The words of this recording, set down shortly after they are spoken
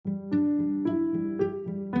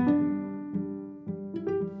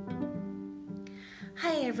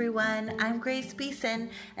everyone. I'm Grace Beeson,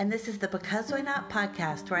 and this is the Because Why Not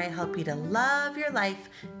podcast, where I help you to love your life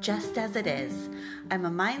just as it is. I'm a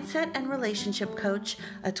mindset and relationship coach,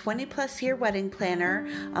 a 20-plus year wedding planner,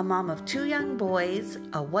 a mom of 2 young boys,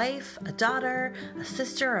 a wife, a daughter, a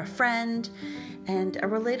sister, a friend, and a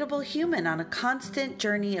relatable human on a constant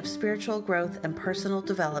journey of spiritual growth and personal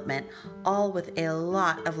development, all with a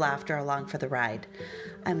lot of laughter along for the ride.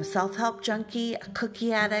 I'm a self-help junkie, a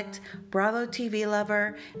cookie addict, Bravo TV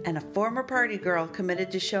lover, and a former party girl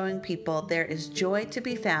committed to showing people there is joy to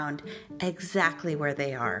be found exactly where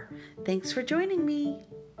they are. Thanks for joining me.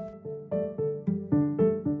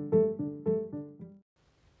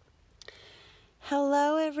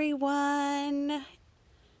 Hello, everyone.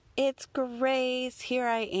 It's Grace. Here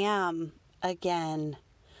I am again.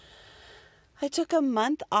 I took a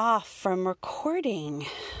month off from recording,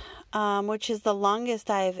 which is the longest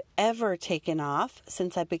I've ever taken off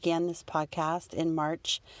since I began this podcast in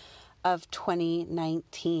March of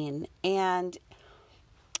 2019. And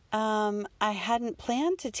I hadn't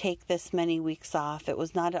planned to take this many weeks off. It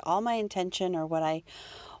was not at all my intention or what I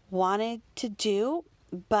wanted to do,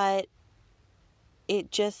 but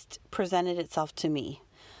it just presented itself to me.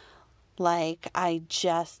 Like I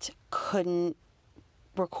just couldn't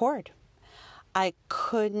record. I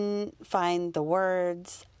couldn't find the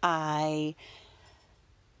words. It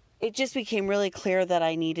just became really clear that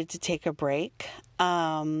I needed to take a break.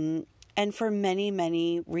 And for many,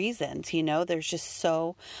 many reasons, there's just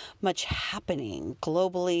so much happening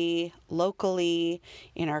globally, locally,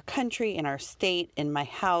 in our country, in our state, in my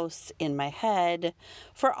house, in my head,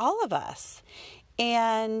 for all of us.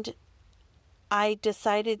 And I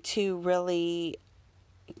decided to really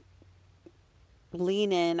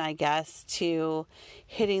lean in, I guess, to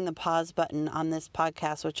hitting the pause button on this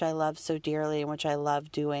podcast, which I love so dearly and which I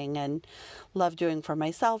love doing and love doing for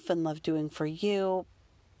myself and love doing for you.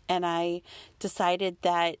 And I decided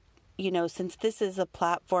that, since this is a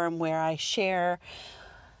platform where I share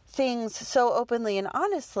things so openly and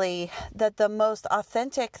honestly, that the most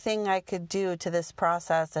authentic thing I could do to this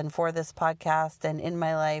process and for this podcast and in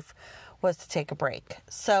my life was to take a break.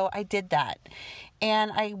 So I did that.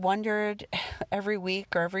 And I wondered every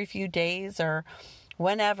week or every few days or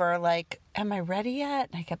whenever, am I ready yet?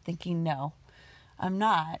 And I kept thinking, no, I'm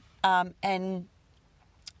not. And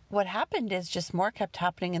what happened is just more kept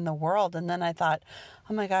happening in the world. And then I thought,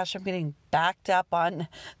 oh my gosh, I'm getting backed up on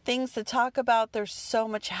things to talk about. There's so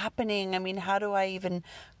much happening. I mean, how do I even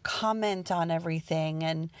comment on everything?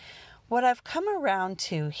 And what I've come around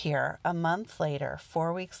to here a month later,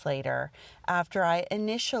 4 weeks later, after I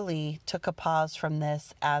initially took a pause from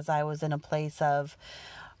this as I was in a place of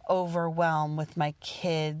overwhelm with my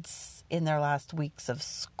kids in their last weeks of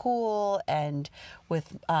school and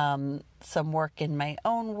with some work in my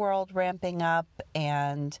own world ramping up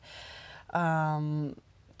and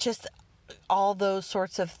just all those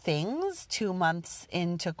sorts of things 2 months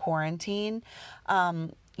into quarantine.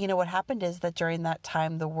 What happened is that during that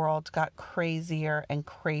time, the world got crazier and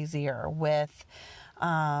crazier with,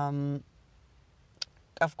 of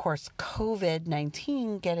course,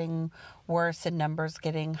 COVID-19 getting worse and numbers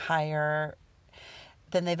getting higher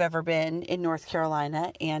than they've ever been in North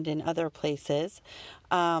Carolina and in other places.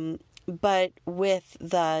 But with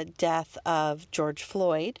the death of George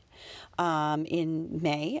Floyd in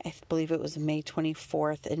May, I believe it was May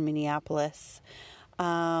 24th in Minneapolis,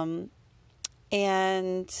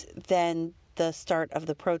 and then the start of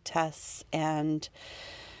the protests and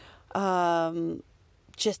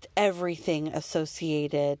just everything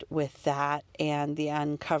associated with that and the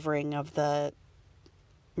uncovering of the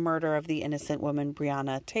murder of the innocent woman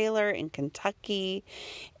Breonna Taylor in Kentucky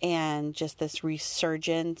and just this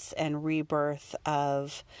resurgence and rebirth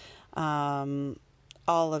of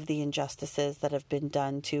all of the injustices that have been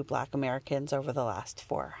done to Black Americans over the last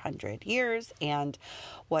 400 years and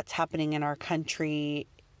what's happening in our country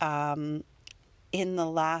in the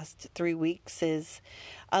last 3 weeks is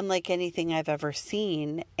unlike anything I've ever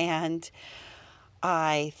seen. And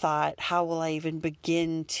I thought, how will I even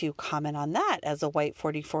begin to comment on that as a white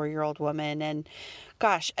 44-year-old woman? And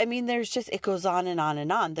gosh, I mean, it goes on and on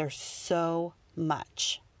and on. There's so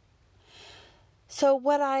much. So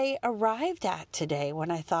what I arrived at today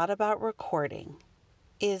when I thought about recording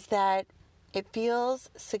is that it feels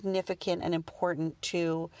significant and important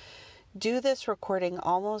to do this recording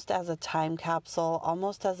almost as a time capsule,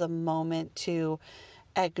 almost as a moment to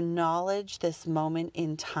acknowledge this moment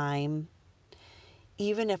in time,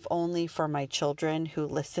 even if only for my children who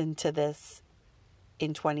listen to this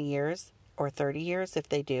in 20 years or 30 years, if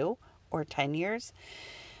they do, or 10 years,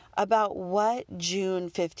 about what June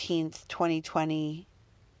 15th, 2020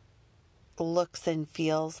 looks and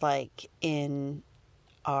feels like in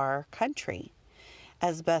our country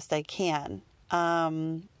as best I can.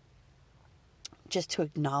 Just to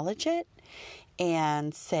acknowledge it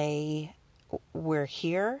and say, we're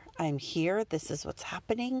here, I'm here, this is what's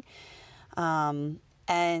happening.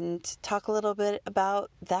 And talk a little bit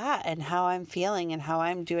about that and how I'm feeling and how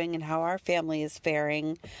I'm doing and how our family is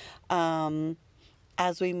faring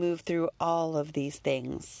as we move through all of these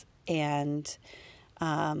things. And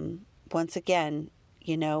once again,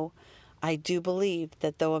 I do believe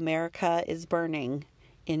that though America is burning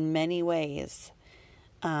in many ways,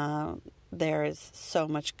 there is so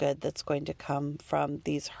much good that's going to come from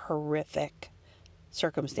these horrific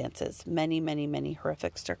circumstances, many, many, many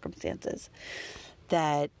horrific circumstances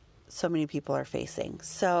that so many people are facing.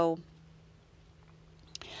 So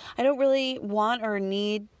I don't really want or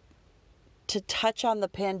need to touch on the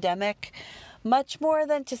pandemic much more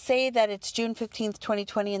than to say that it's June 15th,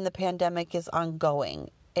 2020, and the pandemic is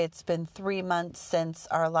ongoing. It's been 3 months since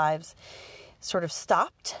our lives sort of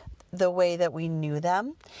stopped the way that we knew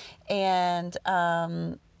them. And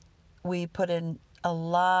we put in a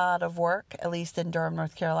lot of work, at least in Durham,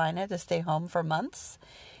 North Carolina, to stay home for months,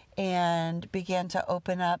 and began to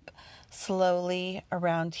open up slowly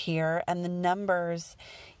around here. And the numbers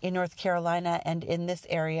in North Carolina and in this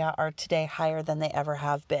area are today higher than they ever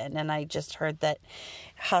have been. And I just heard that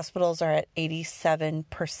hospitals are at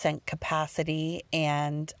 87% capacity.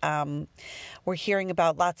 And we're hearing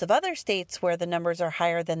about lots of other states where the numbers are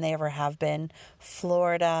higher than they ever have been.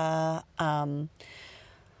 Florida,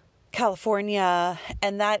 California,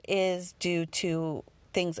 and that is due to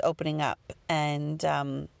things opening up.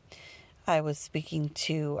 And I was speaking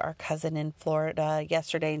to our cousin in Florida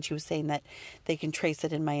yesterday, and she was saying that they can trace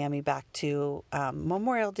it in Miami back to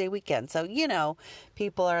Memorial Day weekend. So,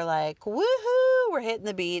 people are like, woohoo, we're hitting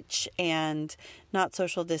the beach and not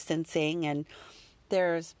social distancing. And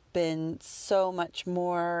there's been so much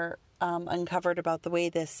more uncovered about the way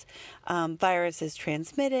this virus is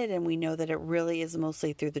transmitted, and we know that it really is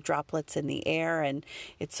mostly through the droplets in the air, and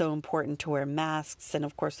it's so important to wear masks. And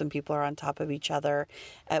of course, when people are on top of each other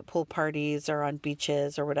at pool parties or on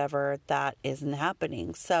beaches or whatever, that isn't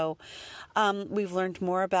happening. So we've learned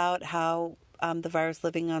more about how the virus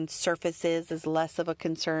living on surfaces is less of a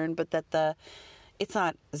concern, but that it's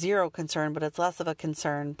not zero concern, but it's less of a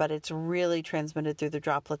concern, but it's really transmitted through the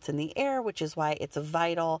droplets in the air, which is why it's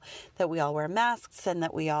vital that we all wear masks and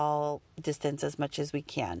that we all distance as much as we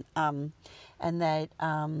can. And that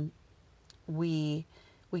we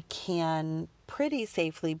can pretty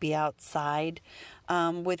safely be outside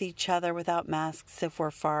with each other without masks if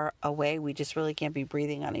we're far away. We just really can't be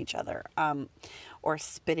breathing on each other or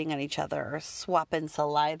spitting on each other or swapping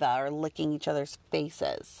saliva or licking each other's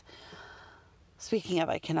faces. Speaking of,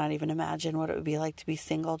 I cannot even imagine what it would be like to be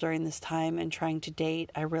single during this time and trying to date.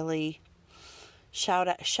 I really shout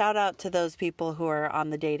out to those people who are on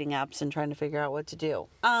the dating apps and trying to figure out what to do.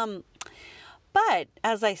 But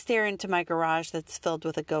as I stare into my garage that's filled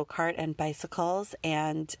with a go-kart and bicycles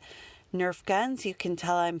and Nerf guns, you can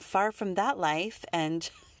tell I'm far from that life and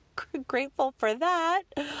grateful for that.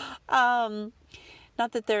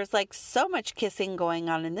 Not that there's so much kissing going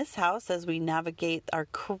on in this house as we navigate our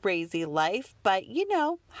crazy life, but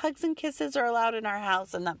hugs and kisses are allowed in our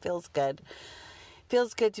house, and that feels good.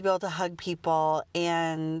 Feels good to be able to hug people.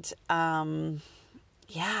 And I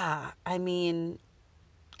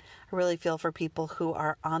really feel for people who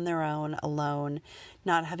are on their own, alone,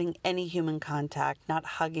 not having any human contact, not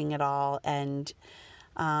hugging at all. And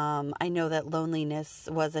I know that loneliness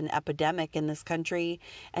was an epidemic in this country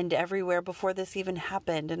and everywhere before this even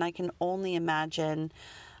happened. And I can only imagine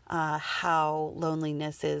how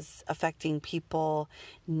loneliness is affecting people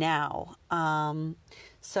now.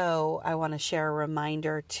 So I want to share a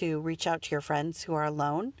reminder to reach out to your friends who are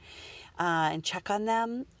alone and check on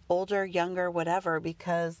them, older, younger, whatever,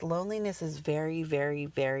 because loneliness is very, very,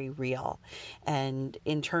 very real. And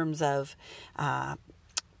in terms of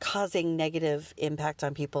causing negative impact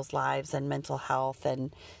on people's lives and mental health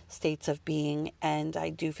and states of being. And I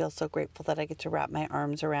do feel so grateful that I get to wrap my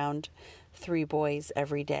arms around 3 boys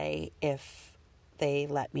every day if they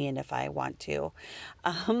let me and if I want to.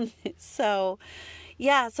 So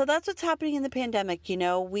that's what's happening in the pandemic.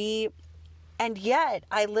 And yet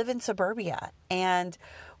I live in suburbia and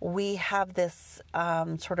we have this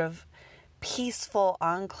sort of peaceful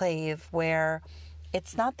enclave where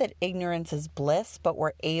it's not that ignorance is bliss, but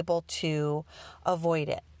we're able to avoid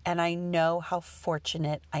it. And I know how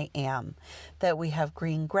fortunate I am that we have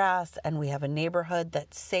green grass and we have a neighborhood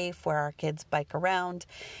that's safe where our kids bike around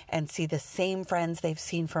and see the same friends they've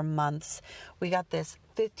seen for months. We got this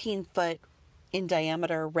 15-foot in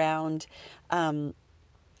diameter round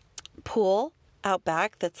pool out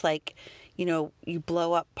back that's like, you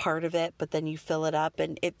blow up part of it, but then you fill it up,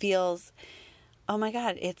 and it feels, oh my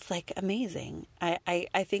God, it's like amazing.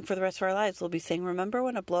 I think for the rest of our lives, we'll be saying, remember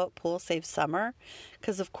when a blow up pool saved summer?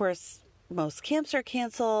 Because of course, most camps are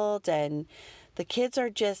canceled, and the kids are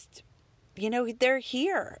just, they're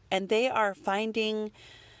here, and they're kind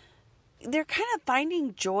of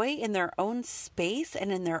finding joy in their own space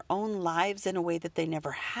and in their own lives in a way that they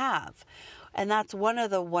never have. And that's one of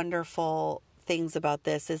the wonderful things about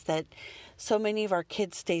this, is that so many of our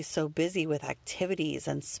kids stay so busy with activities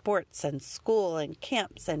and sports and school and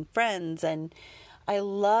camps and friends. And I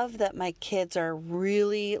love that my kids are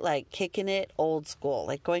really like kicking it old school,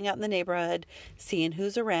 like going out in the neighborhood, seeing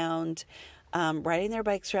who's around, riding their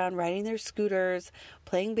bikes around, riding their scooters,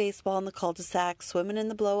 playing baseball in the cul-de-sac, swimming in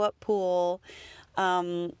the blow-up pool.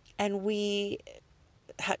 And we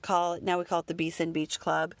call it the Beeson Beach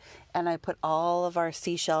Club. And I put all of our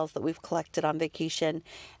seashells that we've collected on vacation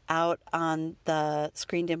out on the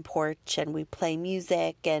screened-in porch, and we play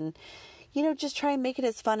music and, just try and make it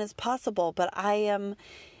as fun as possible. But I am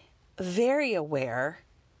very aware,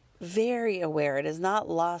 it is not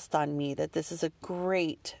lost on me that this is a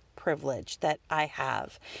great privilege that I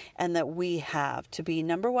have and that we have to be,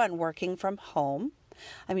 number one, working from home.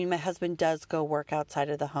 I mean, my husband does go work outside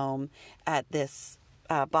of the home at this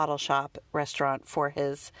bottle shop restaurant for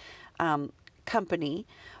his company,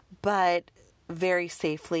 but very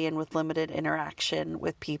safely and with limited interaction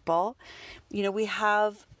with people. We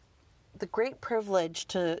have the great privilege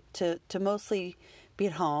to mostly be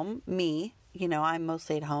at home. Me, I'm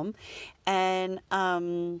mostly at home, and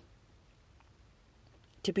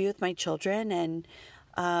to be with my children,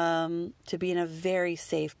 and to be in a very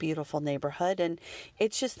safe, beautiful neighborhood. And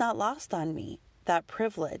it's just not lost on me, that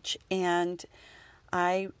privilege. And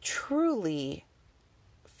I truly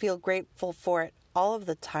feel grateful for it all of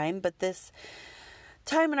the time, but this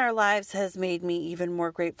time in our lives has made me even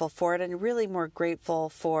more grateful for it, and really more grateful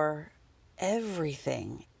for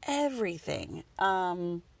everything.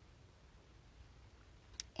 And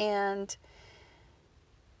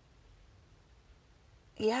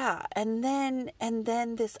yeah, and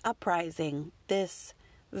then this uprising, this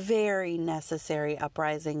very necessary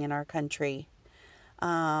uprising in our country,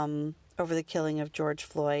 over the killing of George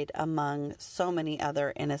Floyd, among so many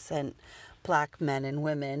other innocent Black men and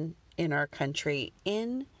women in our country,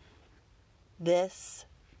 in this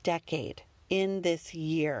decade, in this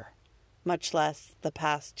year, much less the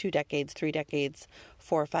past 2 decades, 3 decades,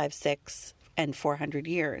 4, 5, 6, and 400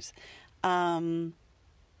 years.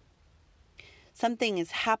 Something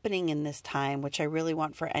is happening in this time, which I really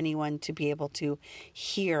want for anyone to be able to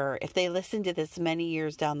hear, if they listen to this many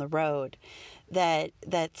years down the road, that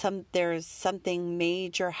there's something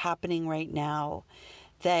major happening right now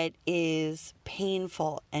that is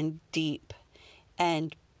painful and deep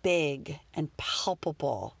and big and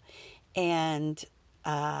palpable, and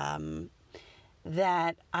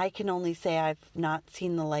that I can only say I've not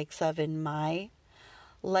seen the likes of in my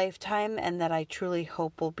lifetime, and that I truly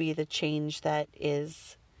hope will be the change that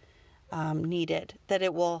is needed, that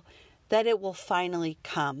it will finally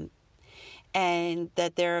come, and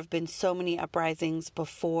that there have been so many uprisings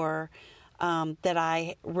before that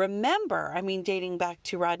I remember. I mean, dating back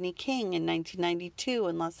to Rodney King in 1992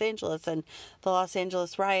 in Los Angeles, and the Los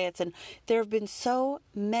Angeles riots, and there have been so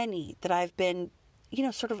many that I've been,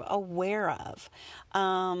 sort of aware of,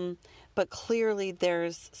 but clearly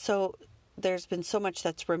there's been so much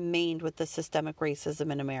that's remained with the systemic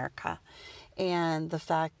racism in America, and the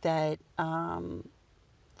fact that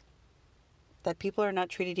that people are not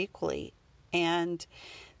treated equally, and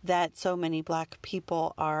that so many Black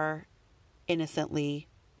people are innocently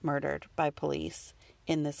murdered by police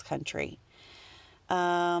in this country.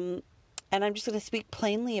 And I'm just going to speak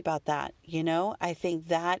plainly about that. I think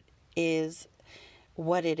that is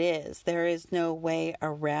what it is. There is no way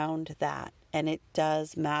around that, and it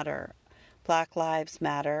does matter. Black lives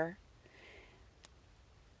matter.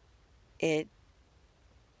 It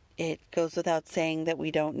goes without saying that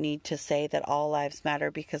we don't need to say that all lives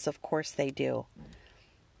matter, because of course they do.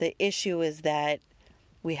 The issue is that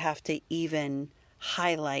we have to even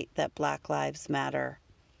highlight that Black lives matter.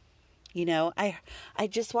 I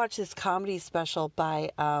just watched this comedy special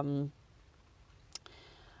by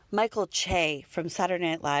Michael Che from Saturday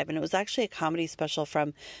Night Live, and it was actually a comedy special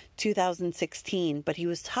from 2016, but he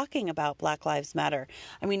was talking about Black Lives Matter.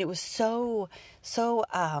 I mean, it was so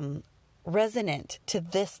resonant to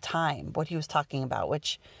this time, what he was talking about,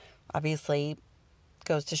 which obviously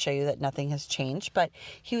goes to show you that nothing has changed. But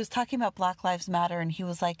he was talking about Black Lives Matter, and he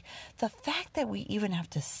was like, the fact that we even have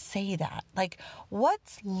to say that, like,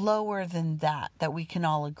 what's lower than that we can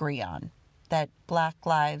all agree on? That Black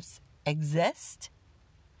lives exist?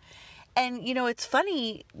 And, you know, it's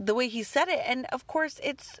funny the way he said it. And of course,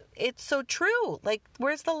 it's so true. Like,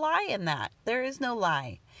 where's the lie in that? There is no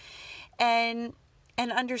lie. And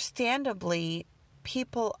understandably,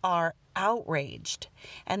 people are outraged.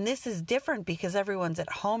 And this is different because everyone's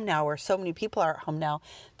at home now, or so many people are at home now.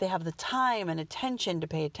 They have the time and attention to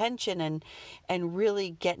pay attention and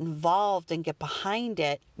really get involved and get behind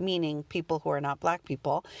it, meaning people who are not Black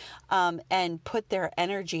people, and put their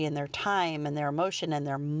energy and their time and their emotion and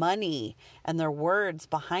their money and their words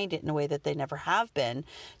behind it in a way that they never have been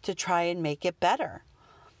to try and make it better.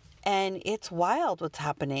 And it's wild what's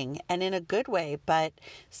happening, and in a good way, but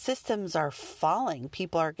systems are falling.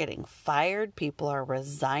 People are getting fired. People are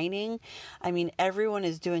resigning. I mean, everyone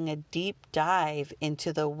is doing a deep dive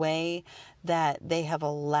into the way that they have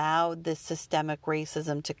allowed this systemic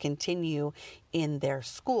racism to continue in their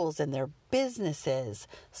schools, in their businesses,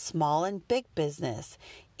 small and big business,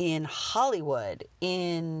 in Hollywood,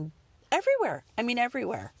 in everywhere. I mean,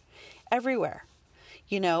 everywhere.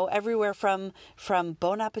 You know, everywhere from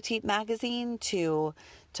Bon Appetit magazine to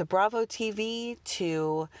Bravo TV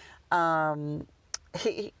to,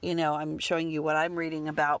 you know, I'm showing you what I'm reading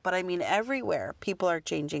about, but I mean, everywhere people are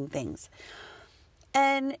changing things.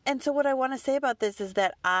 And so what I want to say about this is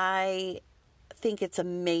that I think it's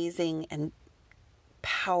amazing and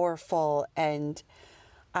powerful, and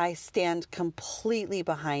I stand completely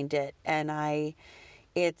behind it. And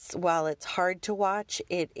while it's hard to watch,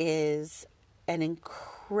 it is an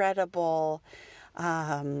incredible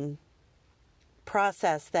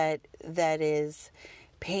process that is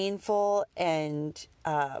painful and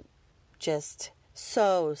just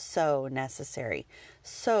so necessary.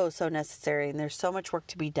 So necessary. And there's so much work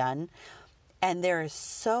to be done. And there is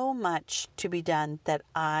so much to be done that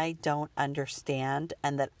I don't understand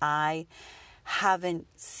and that I haven't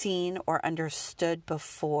seen or understood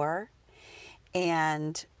before.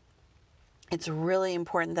 And it's really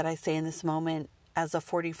important that I say in this moment, as a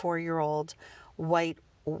 44-year-old white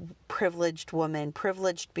privileged woman,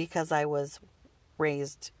 privileged because I was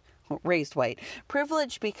raised white,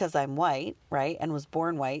 privileged because I'm white, right, and was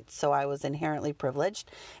born white, so I was inherently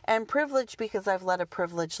privileged, and privileged because I've led a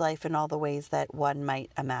privileged life in all the ways that one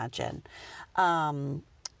might imagine. And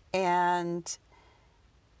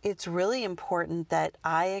it's really important that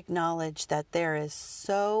I acknowledge that there is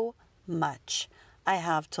so much I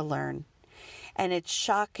have to learn. And it's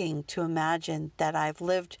shocking to imagine that I've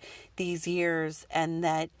lived these years, and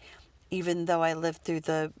that even though I lived through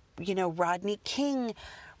the, you know, Rodney King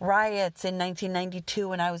riots in 1992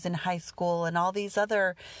 when I was in high school and all these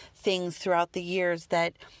other things throughout the years,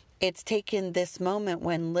 that it's taken this moment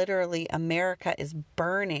when literally America is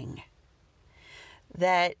burning,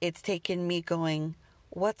 that it's taken me going,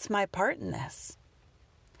 what's my part in this?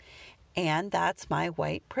 And that's my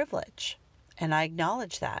white privilege. And I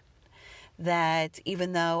acknowledge that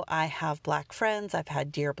even though I have Black friends, I've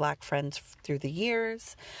had dear Black friends through the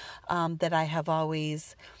years, that I have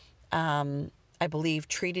always, I believe,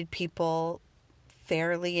 treated people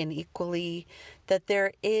fairly and equally, that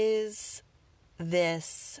there is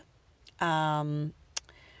this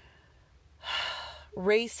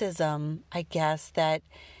racism, I guess, that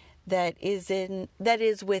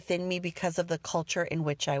is within me because of the culture in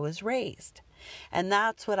which I was raised. And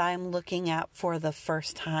that's what I'm looking at for the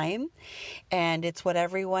first time. And it's what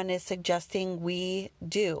everyone is suggesting we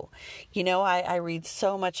do. You know, I read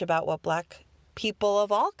so much about what Black people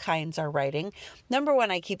of all kinds are writing. Number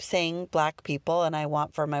one, I keep saying Black people, and I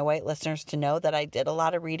want for my white listeners to know that I did a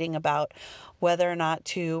lot of reading about whether or not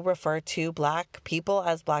to refer to Black people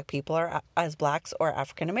or as Blacks or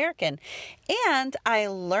African American. And I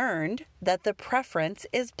learned that the preference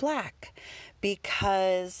is Black,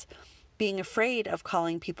 because being afraid of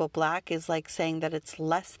calling people Black is like saying that it's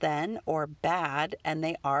less than or bad, and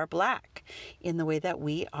they are Black in the way that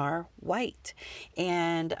we are white.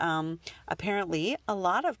 And apparently a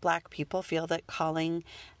lot of Black people feel that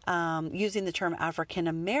using the term African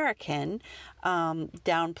American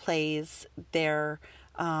downplays their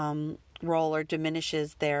role or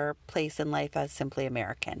diminishes their place in life as simply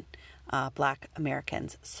American. Black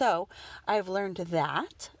Americans. So I've learned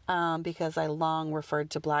that because I long referred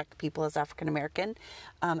to Black people as African American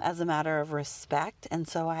as a matter of respect. And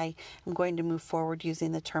so I am going to move forward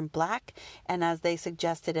using the term Black. And as they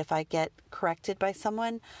suggested, if I get corrected by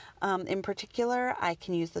someone in particular, I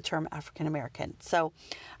can use the term African American. So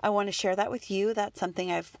I want to share that with you. That's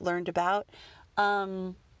something I've learned about.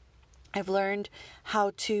 I've learned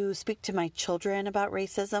how to speak to my children about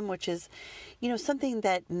racism, which is, something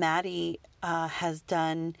that Maddie has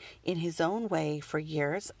done in his own way for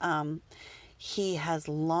years. He has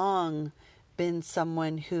long been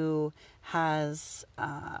someone who has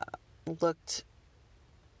looked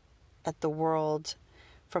at the world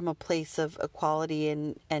from a place of equality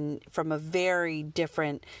and from a very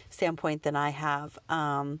different standpoint than I have.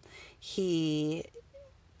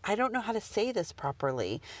 I don't know how to say this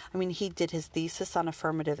properly. I mean, he did his thesis on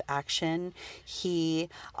affirmative action.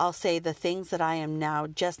 I'll say the things that I am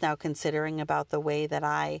just now considering about the way that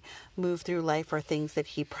I move through life are things that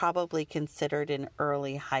he probably considered in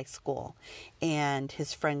early high school. And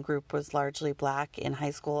his friend group was largely Black in high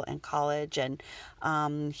school and college. And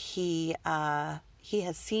he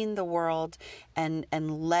has seen the world and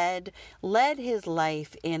led his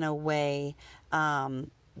life in a way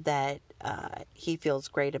that he feels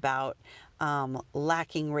great about,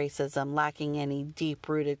 lacking racism, lacking any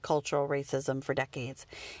deep-rooted cultural racism for decades.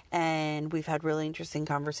 And we've had really interesting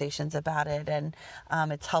conversations about it, and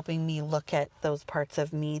it's helping me look at those parts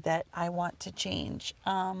of me that I want to change.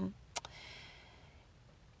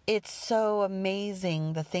 It's so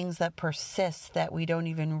amazing, the things that persist that we don't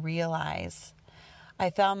even realize.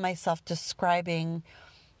 I found myself describing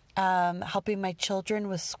helping my children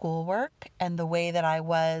with schoolwork and the way that I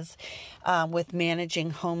was with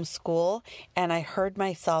managing homeschool. And I heard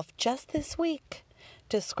myself just this week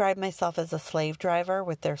describe myself as a slave driver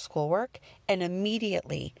with their schoolwork. And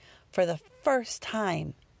immediately, for the first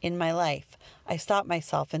time in my life, I stopped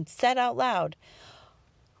myself and said out loud,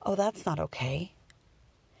 "Oh, that's not okay."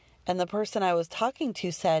 And the person I was talking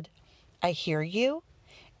to said, "I hear you,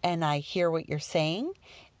 and I hear what you're saying,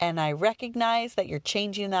 and I recognize that you're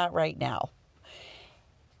changing that right now."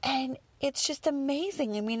 And it's just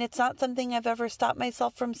amazing. I mean, it's not something I've ever stopped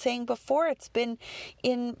myself from saying before. It's been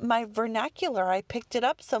in my vernacular. I picked it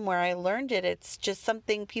up somewhere. I learned it. It's just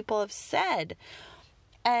something people have said.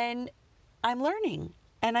 And I'm learning,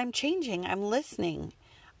 and I'm changing. I'm listening.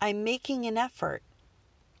 I'm making an effort.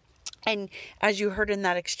 And as you heard in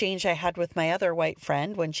that exchange I had with my other white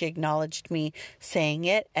friend, when she acknowledged me saying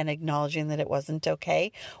it and acknowledging that it wasn't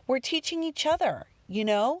okay, we're teaching each other,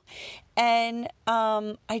 And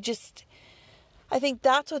I think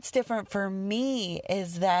that's what's different for me,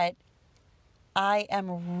 is that I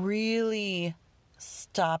am really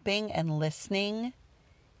stopping and listening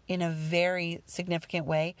in a very significant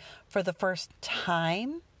way for the first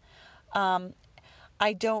time.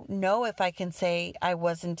 I don't know if I can say I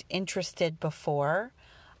wasn't interested before.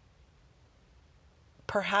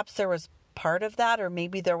 Perhaps there was part of that, or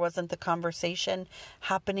maybe there wasn't the conversation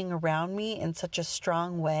happening around me in such a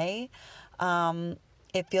strong way.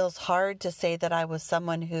 It feels hard to say that I was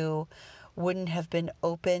someone who wouldn't have been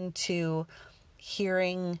open to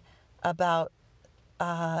hearing about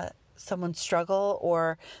someone's struggle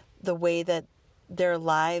or the way that their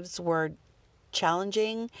lives were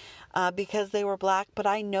challenging because they were Black, but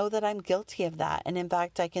I know that I'm guilty of that. And in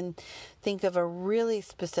fact, I can think of a really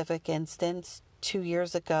specific instance 2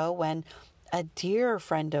 years ago when a dear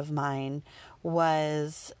friend of mine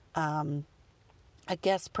was a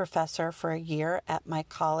guest professor for a year at my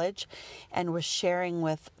college and was sharing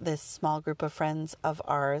with this small group of friends of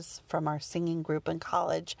ours from our singing group in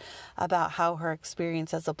college about how her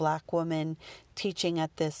experience as a Black woman teaching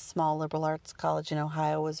at this small liberal arts college in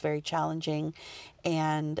Ohio was very challenging.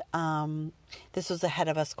 And this was ahead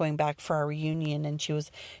of us going back for our reunion, and she was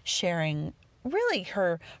sharing really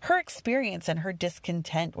her experience and her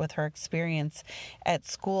discontent with her experience at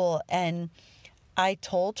school. And I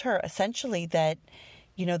told her essentially that,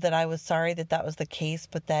 that I was sorry that was the case,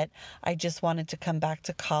 but that I just wanted to come back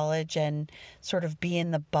to college and sort of be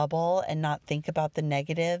in the bubble and not think about the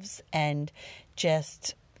negatives and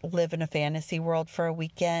just live in a fantasy world for a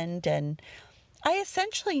weekend. And I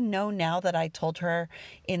essentially know now that I told her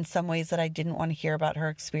in some ways that I didn't want to hear about her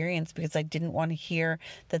experience because I didn't want to hear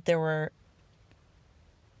that there were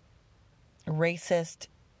racist,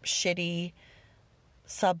 shitty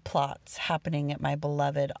subplots happening at my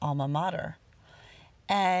beloved alma mater.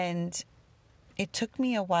 And it took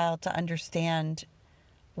me a while to understand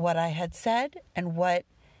what I had said and what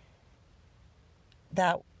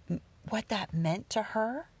that meant to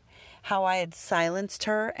her, how I had silenced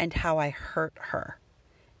her and how I hurt her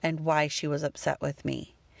and why she was upset with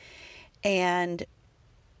me. And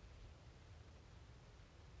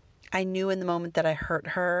I knew in the moment that I hurt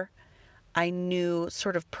her. I knew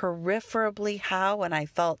sort of peripherally how, and I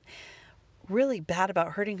felt really bad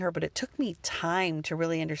about hurting her, but it took me time to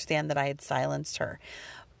really understand that I had silenced her.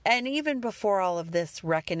 And even before all of this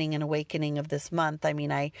reckoning and awakening of this month, I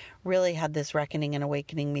mean, I really had this reckoning and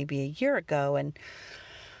awakening maybe a year ago, and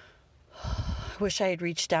I wish I had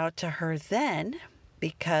reached out to her then,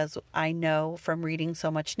 because I know from reading so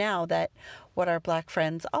much now that what our Black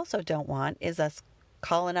friends also don't want is us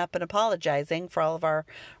calling up and apologizing for all of our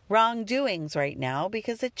wrongdoings right now,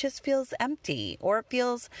 because it just feels empty, or it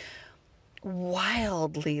feels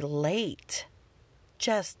wildly late.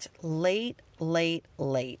 Just late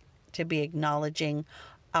to be acknowledging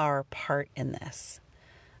our part in this.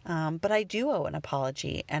 But I do owe an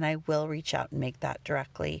apology, and I will reach out and make that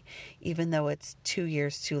directly, even though it's 2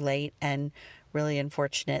 years too late, and really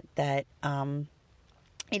unfortunate that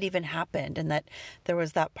it even happened, and that there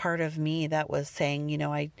was that part of me that was saying,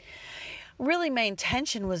 my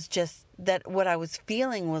intention was just that what I was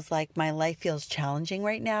feeling was like, my life feels challenging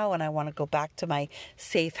right now, and I want to go back to my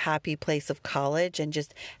safe, happy place of college and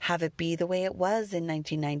just have it be the way it was in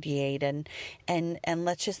 1998. And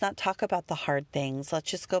let's just not talk about the hard things. Let's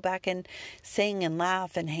just go back and sing and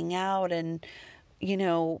laugh and hang out and,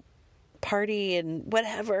 party and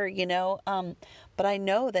whatever, But I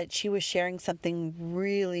know that she was sharing something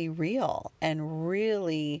really real and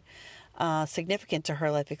really significant to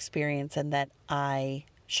her life experience, and that I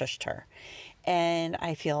shushed her, and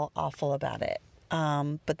I feel awful about it.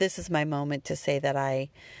 But this is my moment to say that I,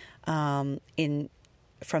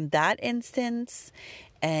 from that instance,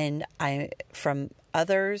 and from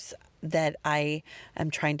others that I am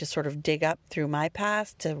trying to sort of dig up through my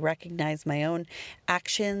past to recognize my own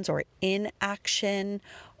actions or inaction,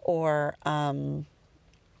 or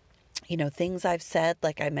things I've said,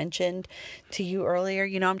 like I mentioned to you earlier.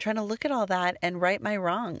 I'm trying to look at all that and right my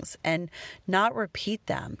wrongs and not repeat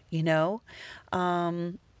them.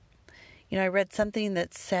 I read something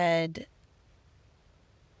that said,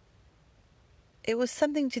 it was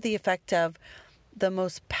something to the effect of, the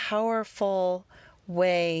most powerful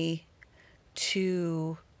way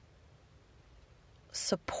to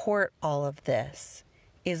support all of this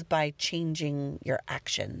is by changing your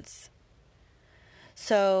actions.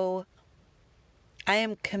 So I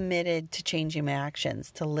am committed to changing my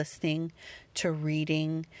actions, to listening, to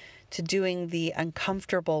reading, to doing the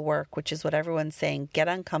uncomfortable work, which is what everyone's saying. Get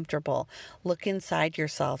uncomfortable. Look inside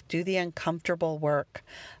yourself. Do the uncomfortable work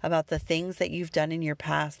about the things that you've done in your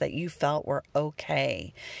past that you felt were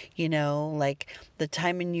okay. Like the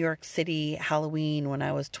time in New York City, Halloween, when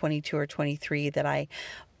I was 22 or 23, that I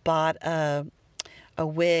bought a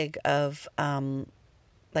wig of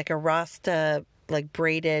like a Rasta, like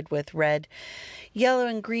braided with red, yellow,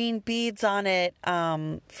 and green beads on it,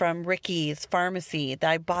 from Ricky's Pharmacy.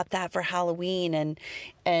 I bought that for Halloween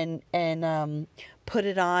and put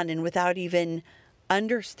it on, and without even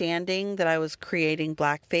understanding that I was creating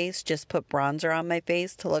blackface, just put bronzer on my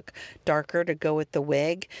face to look darker to go with the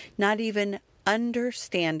wig, not even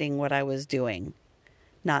understanding what I was doing.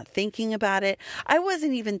 Not thinking about it. I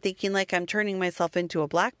wasn't even thinking like I'm turning myself into a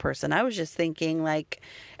black person. I was just thinking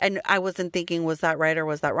and I wasn't thinking, was that right or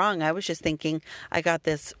was that wrong? I was just thinking, I got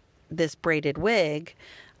this braided wig.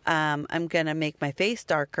 I'm going to make my face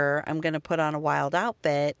darker. I'm going to put on a wild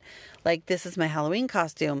outfit. Like, this is my Halloween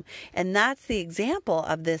costume. And that's the example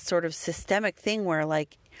of this sort of systemic thing where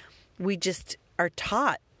we just are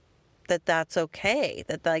taught that that's okay,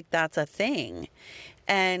 that that's a thing.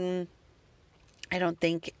 And I don't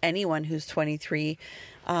think anyone who's 23,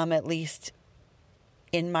 at least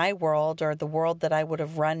in my world or the world that I would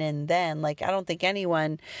have run in then, I don't think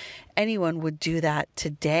anyone would do that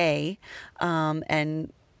today.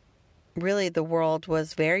 And really the world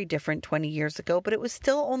was very different 20 years ago, but it was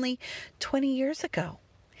still only 20 years ago.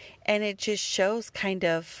 And it just shows kind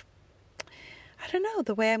of, I don't know,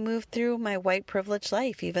 the way I moved through my white privileged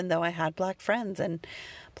life, even though I had black friends and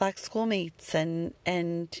black schoolmates and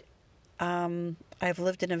I've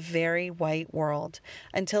lived in a very white world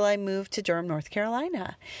until I moved to Durham, North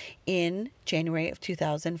Carolina in January of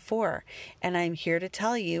 2004. And I'm here to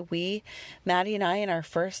tell you, Maddie and I, in our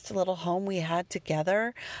first little home we had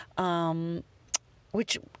together,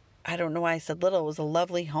 which I don't know why I said little, it was a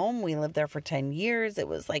lovely home. We lived there for 10 years. It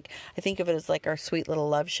was I think of it as our sweet little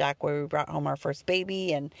love shack where we brought home our first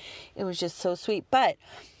baby, and it was just so sweet. But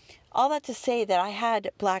all that to say that I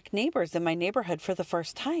had black neighbors in my neighborhood for the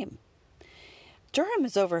first time. Durham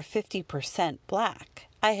is over 50% black.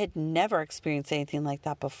 I had never experienced anything like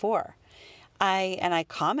that before. I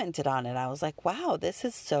commented on it. I was like, wow, this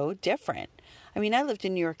is so different. I mean, I lived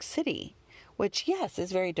in New York City, which, yes,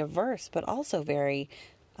 is very diverse, but also very,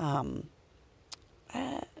 very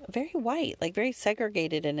white, very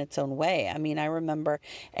segregated in its own way. I mean, I remember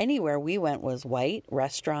anywhere we went was white,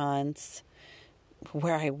 restaurants,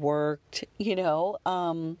 where I worked,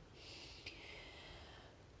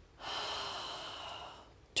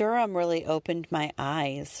 Durham really opened my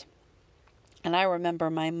eyes. And I remember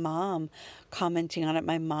my mom commenting on it.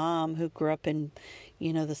 My mom, who grew up in,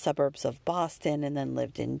 the suburbs of Boston and then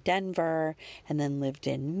lived in Denver and then lived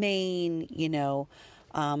in Maine,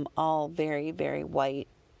 all very, very white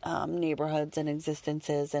neighborhoods and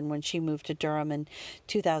existences. And when she moved to Durham in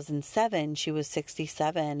 2007, she was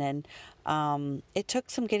 67. And it took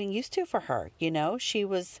some getting used to for her.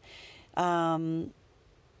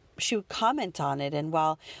 She would comment on it. And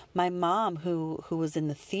while my mom, who was in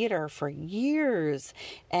the theater for years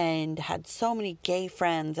and had so many gay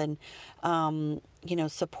friends and,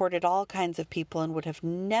 supported all kinds of people and would have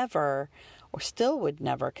never, or still would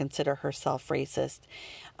never consider herself racist,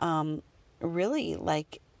 really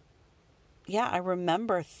I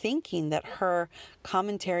remember thinking that her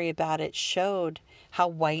commentary about it showed how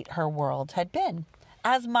white her world had been,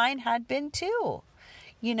 as mine had been too,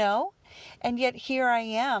 And yet here I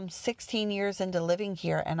am 16 years into living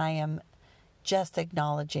here, and I am just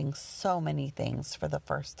acknowledging so many things for the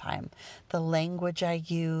first time. The language I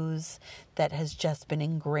use that has just been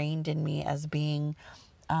ingrained in me as being,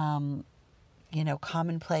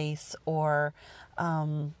 commonplace or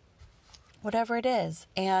whatever it is.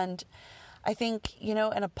 And I think,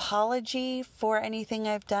 an apology for anything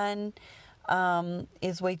I've done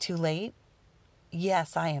is way too late.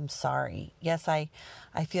 Yes, I am sorry. Yes, I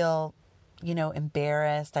feel,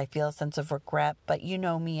 embarrassed. I feel a sense of regret. But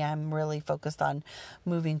me, I'm really focused on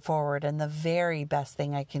moving forward. And the very best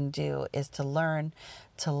thing I can do is to learn,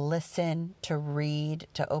 to listen, to read,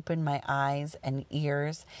 to open my eyes and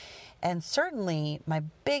ears. And certainly my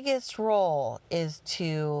biggest role is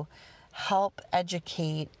to help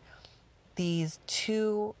educate these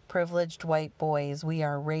two privileged white boys we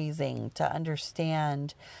are raising to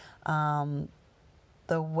understand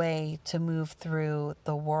the way to move through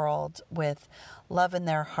the world with love in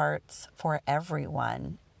their hearts for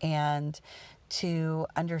everyone, and to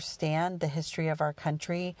understand the history of our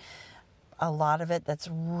country, a lot of it that's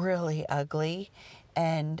really ugly,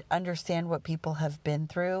 and understand what people have been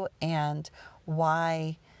through and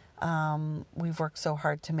why we've worked so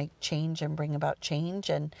hard to make change and bring about change,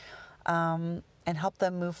 and help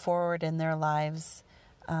them move forward in their lives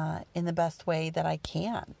in the best way that I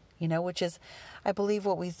can. Which is, I believe,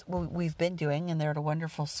 what we've been doing, and they're at a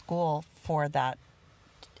wonderful school for that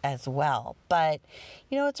as well. But,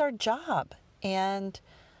 it's our job. And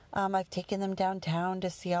I've taken them downtown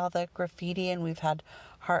to see all the graffiti, and we've had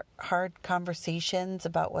hard conversations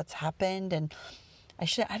about what's happened. And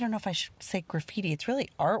I don't know if I should say graffiti. It's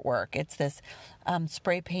really artwork. It's this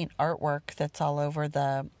spray paint artwork that's all over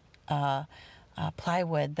the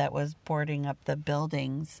plywood that was boarding up the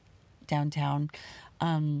buildings downtown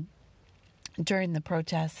during the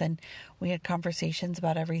protests, and we had conversations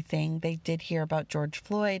about everything. They did hear about George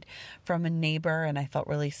Floyd from a neighbor, and I felt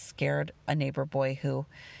really scared, a neighbor boy who,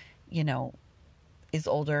 is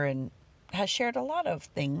older and has shared a lot of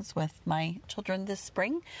things with my children this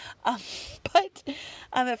spring. But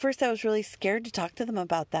at first I was really scared to talk to them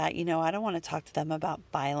about that. I don't want to talk to them about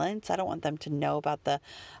violence. I don't want them to know about the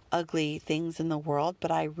ugly things in the world, but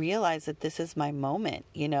I realize that this is my moment.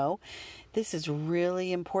 This is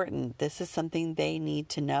really important. This is something they need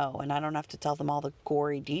to know, and I don't have to tell them all the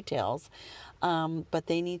gory details. But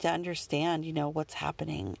they need to understand, what's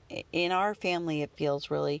happening. In our family, it feels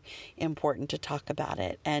really important to talk about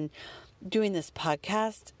it. And doing this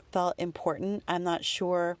podcast felt important. I'm not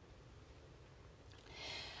sure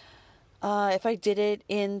if I did it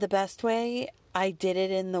in the best way. I did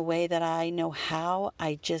it in the way that I know how.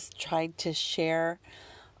 I just tried to share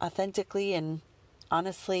authentically and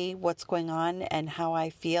honestly what's going on and how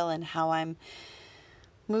I feel and how I'm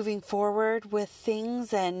moving forward with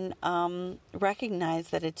things, and recognize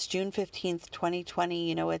that it's June 15th,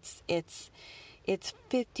 2020. It's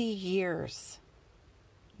 50 years,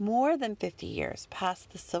 more than 50 years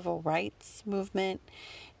past the civil rights movement,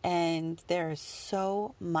 and there is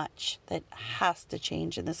so much that has to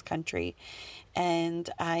change in this country, and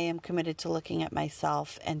I am committed to looking at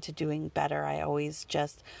myself and to doing better. I always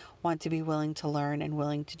just want to be willing to learn and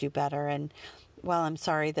willing to do better, and while I'm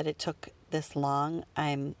sorry that it took this long,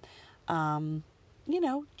 I'm,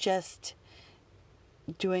 just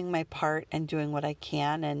doing my part and doing what I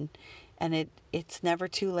can, and it's never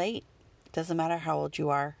too late. It doesn't matter how old you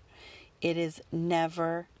are. It is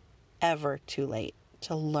never, ever too late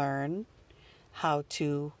to learn how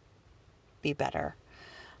to be better.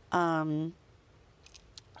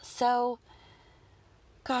 So,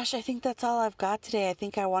 gosh, I think that's all I've got today. I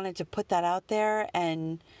think I wanted to put that out there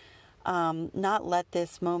and not let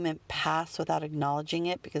this moment pass without acknowledging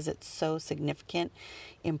it, because it's so significant,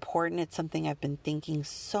 important. It's something I've been thinking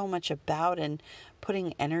so much about and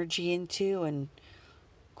putting energy into and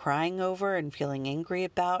crying over and feeling angry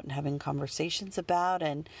about and having conversations about.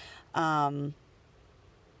 And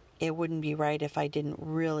it wouldn't be right if I didn't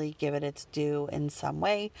really give it its due in some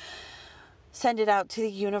way. Send it out to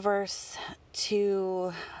the universe,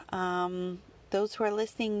 to those who are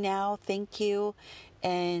listening now. Thank you.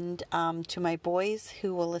 And to my boys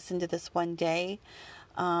who will listen to this one day,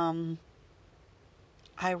 I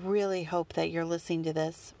really hope that you're listening to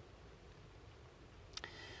this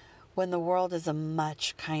when the world is a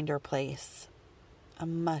much kinder place, a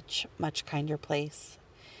much, much kinder place,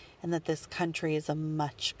 and that this country is a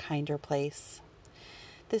much kinder place.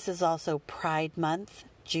 This is also Pride Month,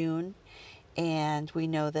 June, and we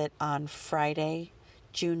know that on Friday,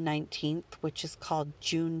 June 19th, which is called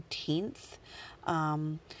Juneteenth,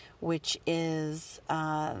 which is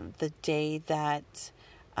the day that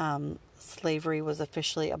slavery was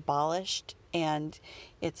officially abolished, and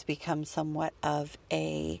it's become somewhat of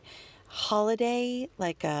a holiday,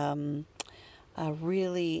 like a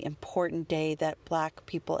really important day that Black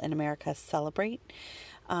people in America celebrate.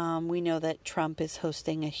 We know that Trump is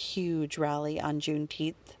hosting a huge rally on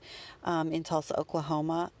Juneteenth in Tulsa,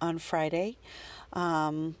 Oklahoma on Friday,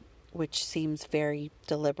 which seems very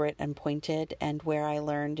deliberate and pointed, and where I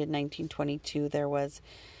learned in 1922 there was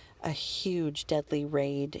a huge deadly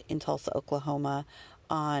raid in Tulsa, Oklahoma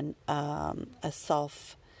on a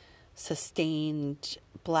self-sustained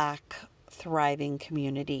Black thriving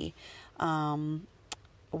community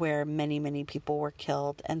where many, many people were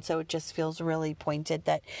killed. And so it just feels really pointed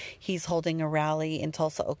that he's holding a rally in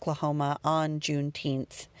Tulsa, Oklahoma on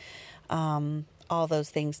Juneteenth. All those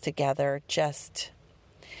things together just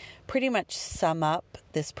pretty much sum up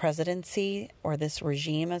this presidency, or this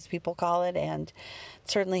regime as people call it, and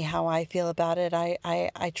certainly how I feel about it.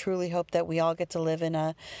 I truly hope that we all get to live in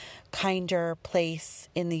a kinder place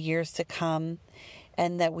in the years to come,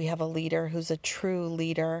 and that we have a leader who's a true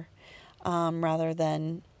leader, rather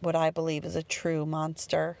than what I believe is a true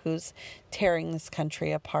monster who's tearing this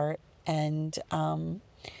country apart. And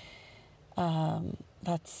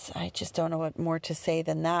I just don't know what more to say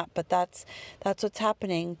than that, but that's what's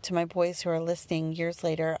happening. To my boys who are listening years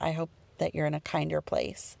later, I hope that you're in a kinder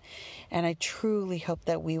place. And I truly hope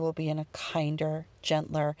that we will be in a kinder,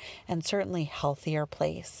 gentler, and certainly healthier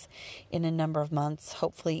place in a number of months,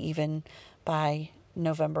 hopefully even by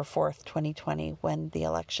November 4th, 2020, when the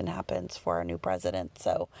election happens for our new president.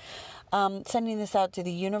 So sending this out to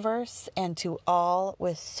the universe and to all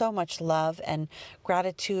with so much love and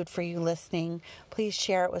gratitude for you listening. Please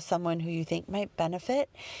share it with someone who you think might benefit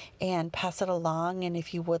and pass it along. And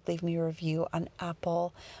if you would, leave me a review on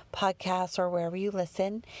Apple Podcasts or wherever you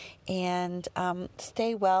listen. And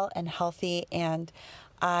stay well and healthy. And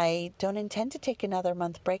I don't intend to take another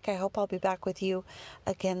month break. I hope I'll be back with you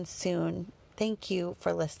again soon. Thank you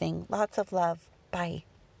for listening. Lots of love. Bye.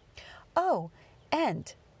 Oh,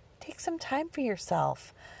 and take some time for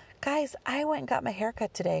yourself. Guys, I went and got my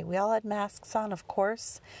haircut today. We all had masks on, of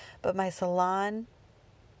course, but my salon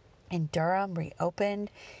in Durham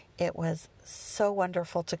reopened. It was so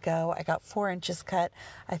wonderful to go. I got 4 inches cut.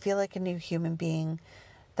 I feel like a new human being.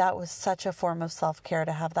 That was such a form of self-care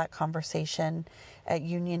to have that conversation at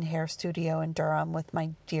Union Hair Studio in Durham with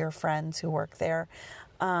my dear friends who work there.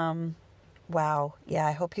 Wow. Yeah,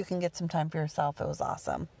 I hope you can get some time for yourself. It was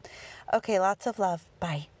awesome. Okay, lots of love.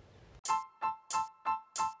 Bye.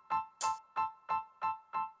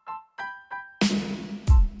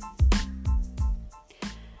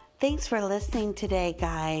 Thanks for listening today,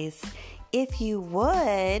 guys. If you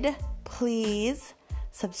would, please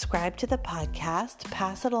subscribe to the podcast,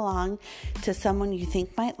 pass it along to someone you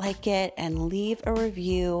think might like it, and leave a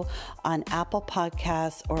review on Apple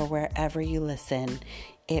Podcasts or wherever you listen.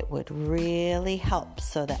 It would really help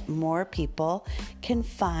so that more people can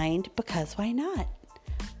find Because Why Not?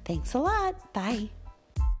 Thanks a lot. Bye.